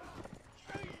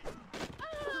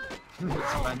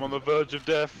 I'm on the verge of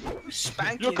death.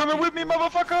 spanking. You're coming with me,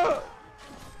 motherfucker!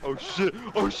 Oh shit!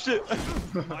 Oh shit!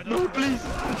 No, please!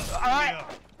 Alright!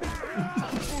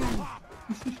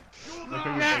 Look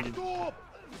at you,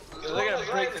 They're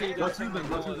gonna break through Go the through them,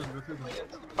 go through them, go through them.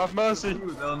 Have mercy!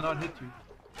 They'll not hit you.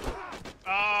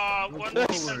 Ah, Go one forward.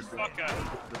 decent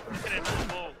fucker. Get into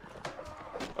the wall.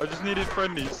 I just needed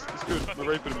friendlies. It's good. We're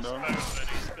raping him now. But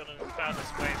he's gonna found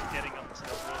his way of getting onto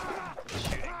the wall and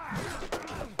shooting.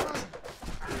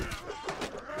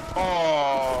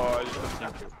 Oh, I just got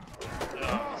team killed.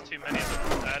 Oh, there's too many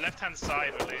of them. Left hand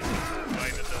side, at least.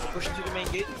 Going the door. Pushing to the main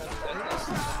gate.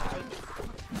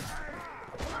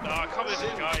 No, I can't believe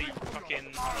this guy fucking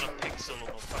on a pixel on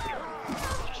the fucking wall.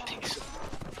 Pixel.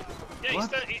 Yeah,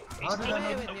 What? he's How did still I on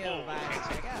not- the wall.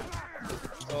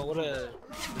 Oh, what a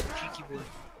cheeky boy.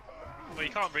 Well, you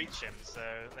can't reach him, so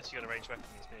unless you got a ranged weapon,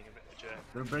 he's being a bit of a jerk.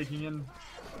 They're breaking in.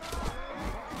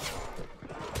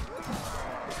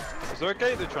 Is there a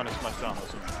gate they're trying to smash down or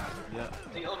something? Yeah.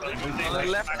 On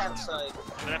the left hand side.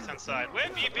 On the left hand side. Where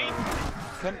have you been?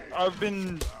 I've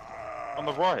been on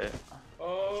the right.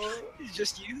 Oh, It's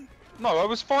just you? No, I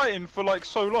was fighting for like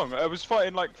so long. I was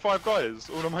fighting like 5 guys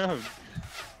all on my own.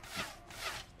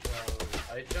 well,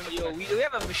 I jumped Yo, back we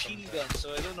have a machine gun,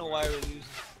 so I don't know why we're losing.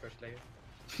 first layer.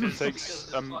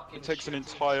 It takes an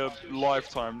entire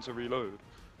lifetime to reload.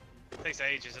 It takes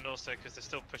ages, and also because they're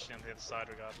still pushing on the other side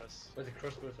regardless. But the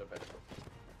crossbows are better.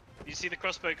 You see the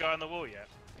crossbow guy on the wall yet?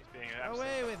 He's being an absolute...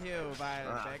 Away with you,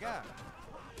 violent beggar.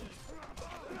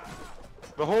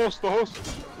 The horse, the horse!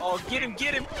 Oh, get him,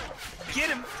 get him! Get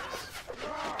him!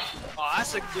 Oh,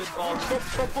 that's a good ball. Stop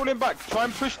falling back. Try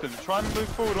and push them. Try and move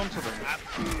forward onto them.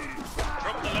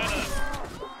 Drop the ladder!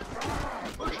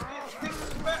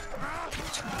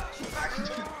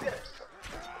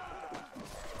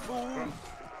 From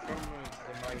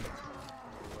the mind,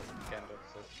 what Gandalf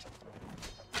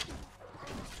says.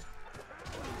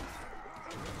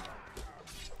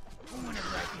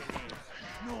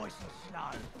 Nice and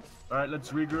slow. Alright, let's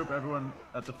regroup everyone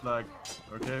at the flag.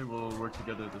 Okay, we'll work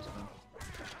together this time.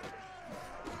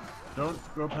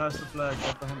 Don't go past the flag,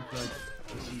 get behind the flag.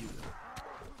 I see you.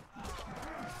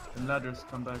 And ladders,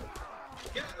 come back.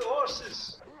 Get the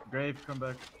horses! Grave, come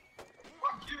back.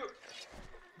 Fuck you!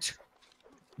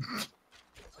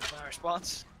 That's my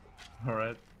response.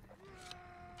 Alright.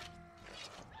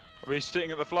 Are we sitting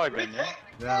at the flag then, yeah?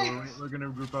 Yeah, we're gonna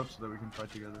group up so that we can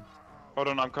fight together. Hold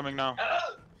on, I'm coming now.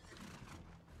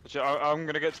 Actually, I'm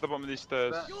gonna get to the bottom of these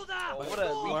stairs. Oh, what a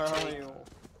Where leech. are you?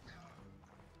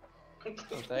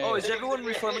 Oh, is everyone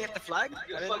reforming at the flag?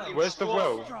 I didn't know. Where's the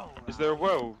well? Is there a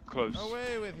well close?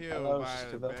 Away with you, Hello, violent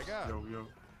students. beggar. Yo, yo.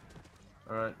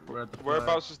 Alright, we're at the flag.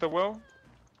 Whereabouts is the well?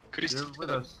 You're with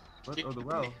us. What? Oh, the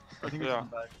well. I think it's Yeah. in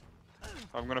the back.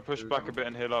 I'm gonna push back a bit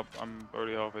and heal up. I'm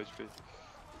already half HP.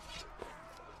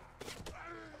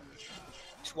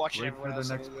 Just watching Wait everyone for else.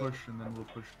 the next on the wheel. push and then we'll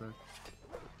push back.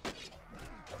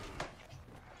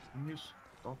 Can you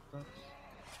stop that?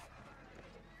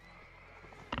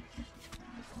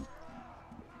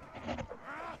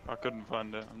 I couldn't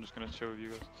find it. I'm just gonna chill with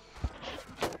you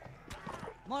guys.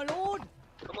 My lord.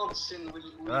 Come on, Sin, we'll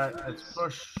Alright, do let's this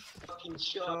push. fucking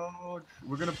shot. Charge.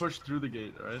 We're gonna push through the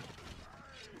gate, alright?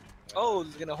 Oh,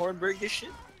 he's gonna horn break this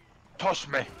shit? Toss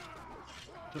me!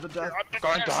 To the death. You're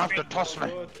going to have to toss me!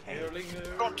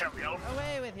 Don't tell me,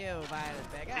 Away with you,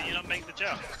 violent beggar. did you not make the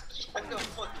jump? I know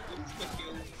fucking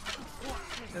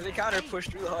They counter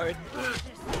pushed real hard.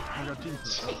 I got team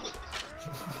push.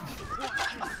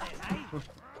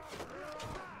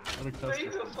 What a Wait cluster.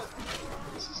 the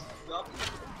fuck. This is not.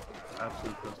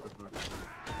 Absolute clusterfuck.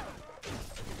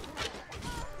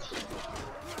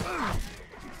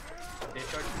 They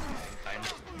charge in time.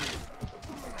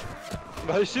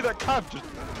 Now you see that cab just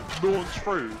launch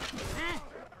through?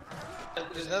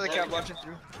 There's another cab launching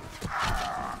through.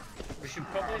 We should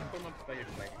probably form up by your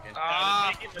flag again.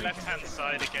 They're taking the left hand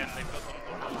side again, they've got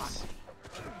one of the walls.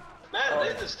 Man,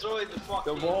 they destroyed the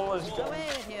fucking. The wall is gone. Away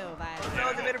with you, violent No,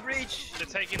 they beggar. made a breach. They're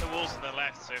taking the walls on the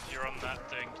left, so if you're on that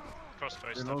doing crossbow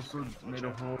They've stuff. also made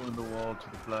a hole in the wall to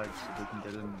the flag so they can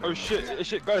get in. Oh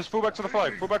shit, guys, fall back to the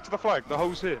flag, fall back to the flag, the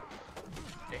hole's here.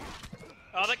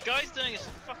 Oh, that guy's doing is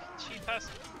fucking cheap ass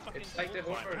fucking It's like the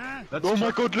wall climber. horror. That's Oh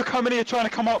my god, look how many are trying to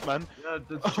come up, man! Yeah,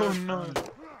 that's Oh charge no. time.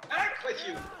 Act with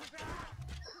you!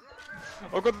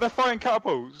 Oh god, they're firing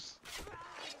catapults!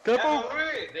 Yeah, Catapult!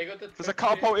 hurry! They got the There's a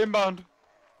catapult inbound!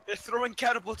 They're throwing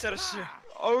catapults at us, sir.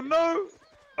 Oh no!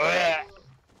 Oh, yeah.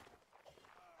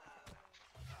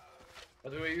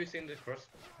 But we were using the cross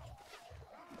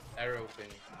arrow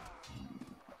thing.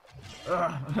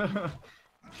 Ah.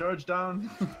 Charge down.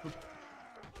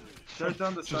 Charge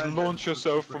down the Just side. launch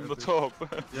yourself from the top.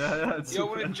 Yeah, yeah, it's Yo, super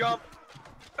wanna epic. jump?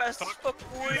 Fast as fuck,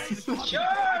 boys!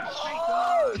 Charge!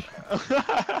 Oh,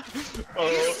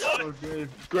 Oh,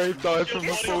 great. grave dive from the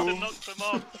Just fall. to knock them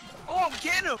off. Oh, I'm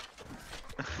getting him!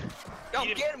 Yo,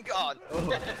 get him, God!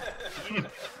 Oh.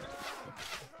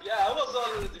 Yeah, I was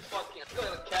already fucking. I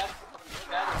got a cat.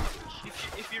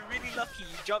 If you're really lucky,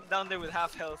 you jump down there with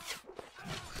half health.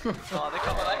 Oh, they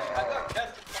come on. I got a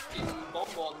cat to fucking bomb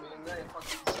on me and then I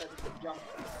fucking decided to jump.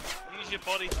 Use use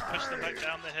your body to push them back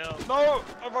down the hill. No!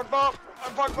 I fucked up! I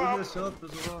fucked Pull up! yourself,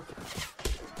 there's a rock.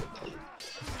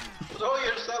 Throw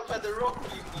yourself at the rock,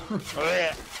 people.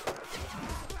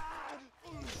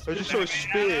 I just saw a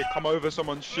spear come over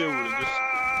someone's shield and just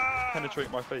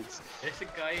penetrate my face. There's a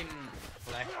guy in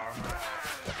black armor.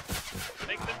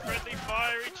 Make them friendly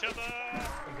fire each other.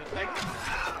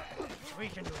 We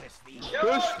can do this, Steve.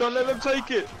 Push! Don't let them take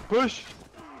it! Push!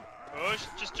 Push,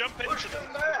 just jump Push into them.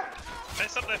 them back.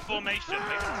 Mess up their formation,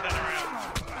 make them turn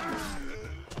around.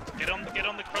 Get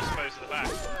on the crossbows at the back.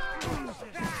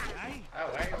 Oh,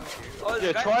 why are you? Oh, there's a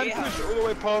Yeah, guy try and behind. push all the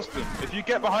way past them. If you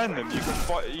get behind them, you can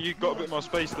fight. You got a bit more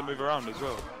space to move around as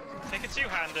well. Take a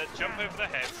two-hander, jump over their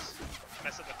heads,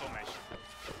 mess up the formation.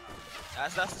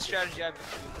 That's the strategy I've been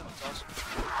doing. It's awesome.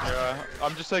 Yeah,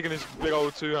 I'm just taking this big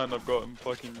old two-hand I've got and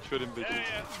fucking shooting Yeah, bitches.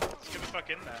 yeah. Let's get the fuck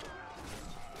in there.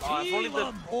 Oh, if only We were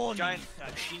the born giant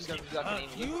such. machine gun gun can aim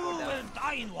You you will down.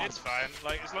 die in one. It's fine,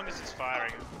 like as long as it's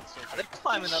firing. It's all They're good.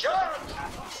 climbing up. Shut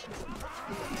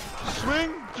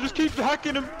Swing! Just keep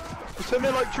hacking them! Pretend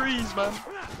they're like trees, man.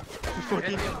 Just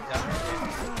fucking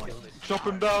chop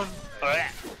them down.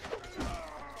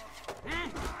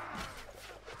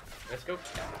 Let's go.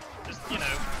 Just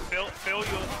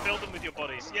fill them with your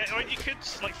bodies. Yeah, or you could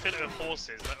just like fill it with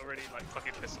horses. That already like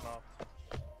fucking piss them off.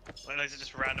 Like those are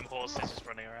just random horses just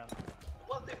running around.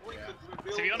 What if we could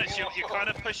rebuild To be honest, the you're wall? kind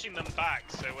of pushing them back.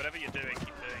 So whatever you're doing, keep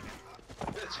doing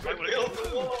it. Let's rebuild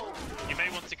the wall. You may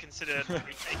want to consider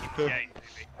retaking the gate,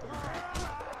 maybe.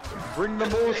 Bring the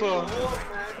Make the mortar! wall,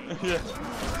 man. Yeah.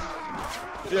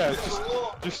 Yeah,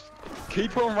 just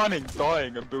keep on running,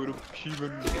 dying, and build a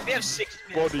human They have 6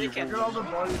 minutes. body They can't. Look at all the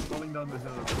bodies falling down the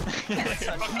hill.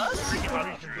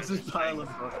 There's a pile of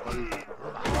bodies.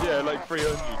 Yeah, like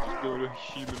 300, just build a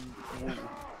human wall.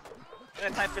 I'm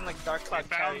gonna type in like Dark I Cloud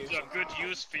found Carrier. a good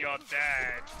use for your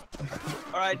dad.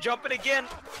 Alright, jump it again.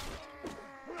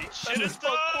 He should have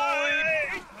Fuck,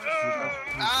 died!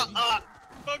 Ah,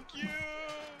 Fuck you!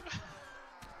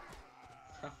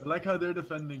 I like how they're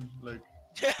defending, like,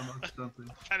 Yeah. amongst something.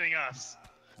 Defending us.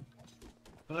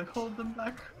 But like, hold them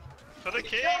back. For the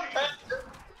king!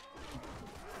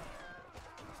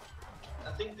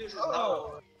 I think this is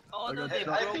how. Oh no, I they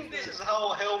got I broke think this it. is how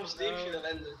Helm's Deep should have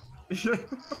ended.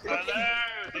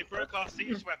 Hello! They broke our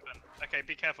siege weapon. Okay,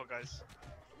 be careful, guys.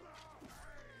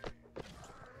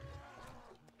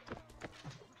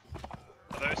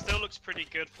 Although it still looks pretty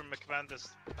good from the commander's.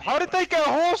 How did they get a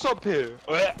horse up here?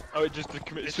 Oh, it just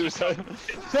committed It's just suicide.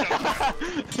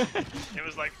 It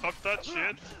was like, fuck that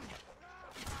shit.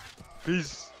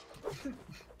 Peace.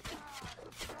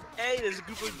 Hey, there's a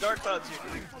group of Dark Clouds here.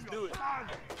 Do it.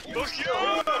 Fuck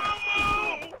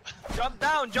you! Jump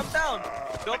down, jump down.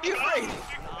 Don't be afraid.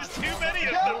 There's too many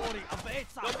of them!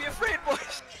 Don't be afraid,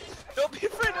 boys. Don't be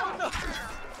afraid. Oh no.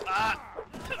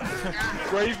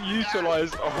 Brave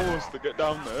utilised a horse to get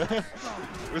down there.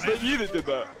 Was that you that did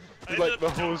that? I Like ended the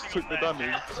up horse jumping took on the their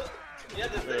damage. heads. Yeah,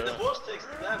 the boss takes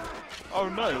the damage. Oh,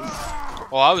 nice.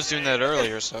 Well, I was doing that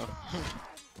earlier, so.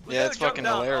 We Yeah, gotta it's jump fucking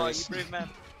down. hilarious. Oh, you brave man.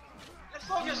 Let's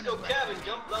all just go cab and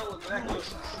jump down with black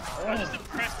horses. I'm just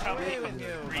impressed how Away people with you,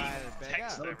 read Violet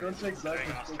text Beggar. No, don't take black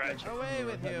during our and take strategy. black. Away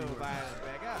with you, Violet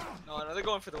Beggar. No, they're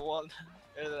going for the wall.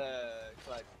 They're the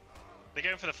flag. They're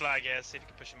going for the flag, yeah, see if you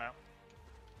can push them out.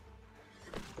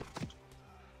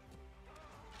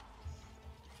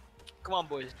 Come on,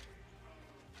 boys.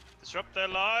 Disrupt their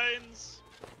lines!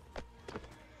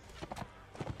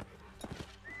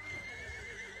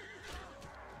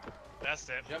 That's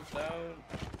it. Jump down.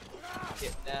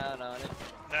 Get down on it.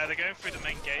 No, they're going through the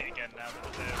main gate again now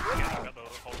that they're getting up the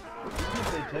whole wall.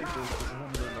 If they take this, it's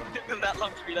 100. Took them that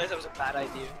long to realize that was a bad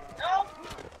idea.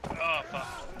 Oh, fuck.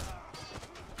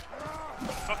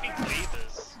 Fucking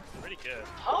cleavers. Pretty good.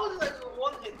 How did I do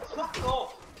one hit? Fuck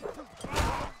off!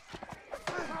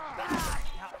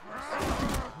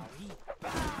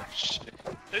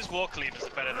 Those war cleavers are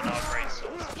better than our great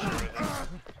swords, I'm sure of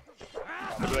it.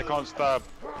 But they can't stab.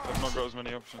 They've not got as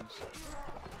many options.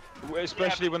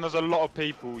 Especially when there's a lot of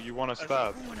people you want to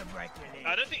stab.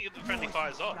 I don't think the friendly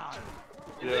fire's on.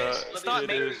 Yeah, It's not it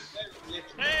maybe- is.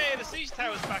 Hey, the siege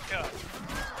tower's back up.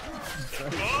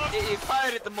 Fuck. It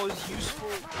fired at the most useful.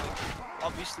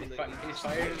 Obviously, like, He's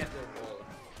firing at the wall.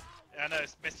 I know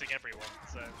it's missing everyone,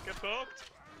 so get fucked.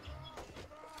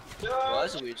 well,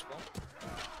 that's a weird spot.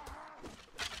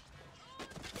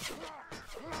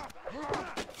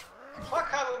 Fuck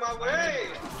out of my way!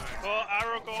 For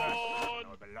Aragorn!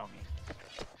 What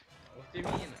do you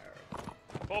mean, Arrow?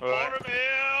 For Alright.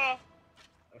 Boromir!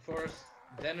 A force,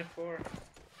 then a four.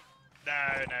 No,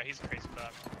 he's a crazy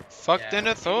fuck. Fuck Yeah,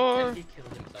 Denethor! he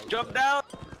killed himself. Jump down!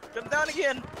 Jump down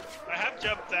again! I have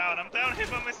jumped down. I'm down here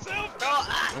by myself. No,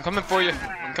 ah! I'm coming for you.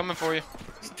 I'm coming for you.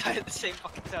 Just died at the same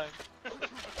fucking time.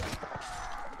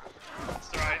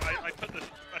 Sorry, I put the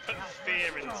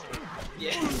fear into them.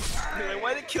 Yeah. They're like,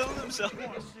 why are they killing themselves?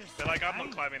 They're like, I'm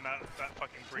not climbing that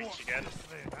fucking breach again.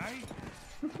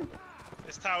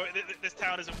 This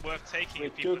town isn't worth taking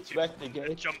if people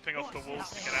are jumping off the walls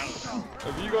to get out.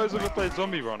 Have you guys ever played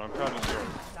Zombie Run on Counter-Strike?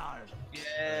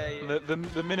 Yeah.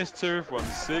 The Minas Tirith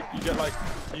one's sick. You get like,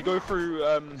 you go through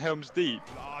Helm's Deep,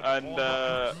 and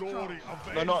no,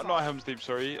 not Helm's Deep,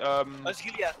 sorry.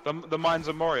 The Mines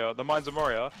of Moria,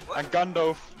 and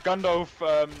Gandalf.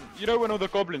 You know when all the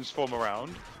goblins form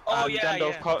around, Oh, and yeah,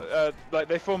 Gandalf, like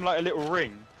they form like a little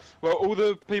ring. Well, all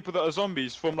the people that are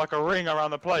zombies form like a ring around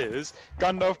the players.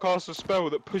 Gandalf casts a spell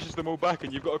that pushes them all back,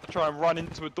 and you've got to try and run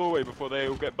into a doorway before they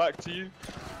all get back to you.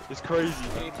 It's crazy.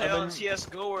 Do you play on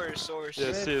CSGO or Source?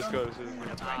 Yeah,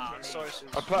 CSGO. Sources.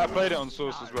 I played it on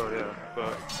Source as well, yeah,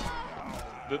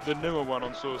 but the newer one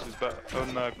on Source is better.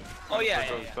 Oh yeah,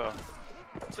 is better.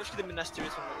 Especially the Minas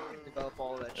Tirith one, they develop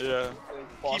all that shit.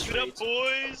 Yeah. Keep it up,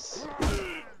 boys!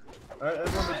 Alright,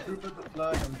 everyone, troop at the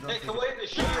flag. I'm jumping. Take away the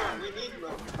shield, we need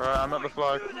them. Alright, I'm at the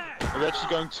flag. Are we actually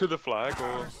going to the flag,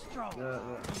 or? Yeah.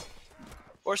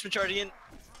 Horseman charging in.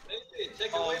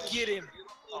 Take Oh, away the get him. shield.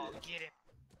 Oh, get him.